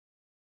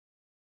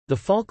The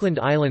Falkland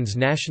Islands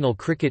national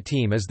cricket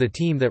team is the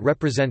team that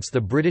represents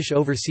the British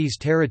Overseas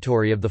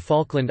Territory of the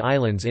Falkland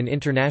Islands in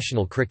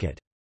international cricket.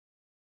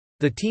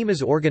 The team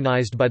is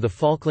organised by the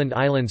Falkland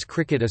Islands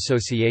Cricket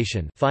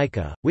Association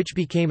 (FICA), which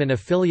became an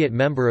affiliate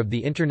member of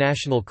the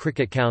International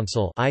Cricket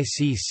Council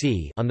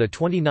 (ICC) on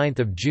 29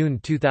 June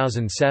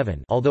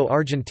 2007, although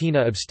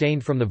Argentina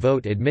abstained from the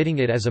vote admitting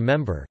it as a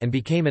member and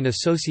became an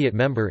associate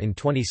member in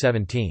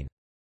 2017.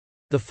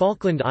 The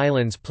Falkland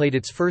Islands played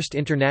its first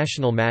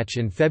international match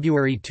in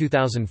February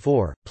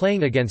 2004,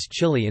 playing against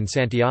Chile in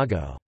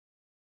Santiago.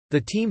 The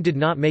team did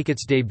not make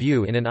its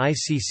debut in an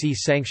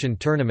ICC-sanctioned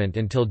tournament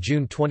until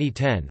June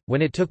 2010,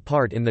 when it took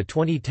part in the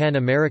 2010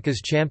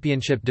 Americas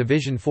Championship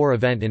Division IV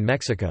event in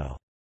Mexico.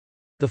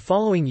 The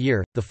following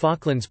year, the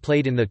Falklands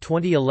played in the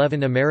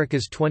 2011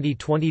 Americas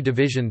 2020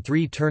 Division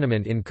III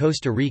tournament in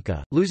Costa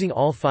Rica, losing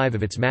all 5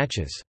 of its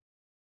matches.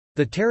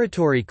 The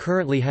territory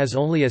currently has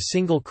only a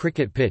single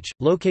cricket pitch,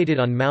 located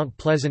on Mount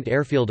Pleasant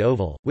Airfield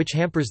Oval, which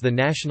hampers the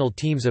national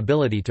team's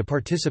ability to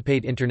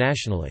participate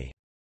internationally.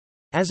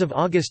 As of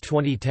August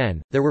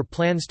 2010, there were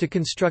plans to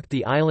construct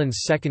the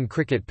island's second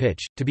cricket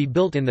pitch, to be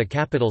built in the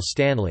capital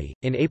Stanley.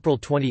 In April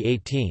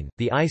 2018,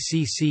 the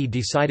ICC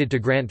decided to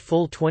grant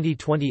full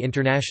 2020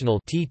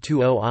 international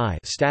T20I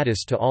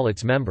status to all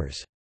its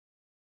members.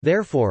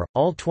 Therefore,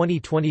 all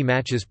 2020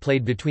 matches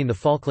played between the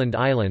Falkland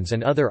Islands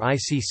and other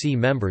ICC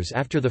members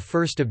after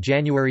 1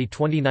 January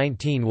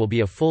 2019 will be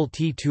a full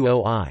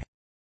T20I.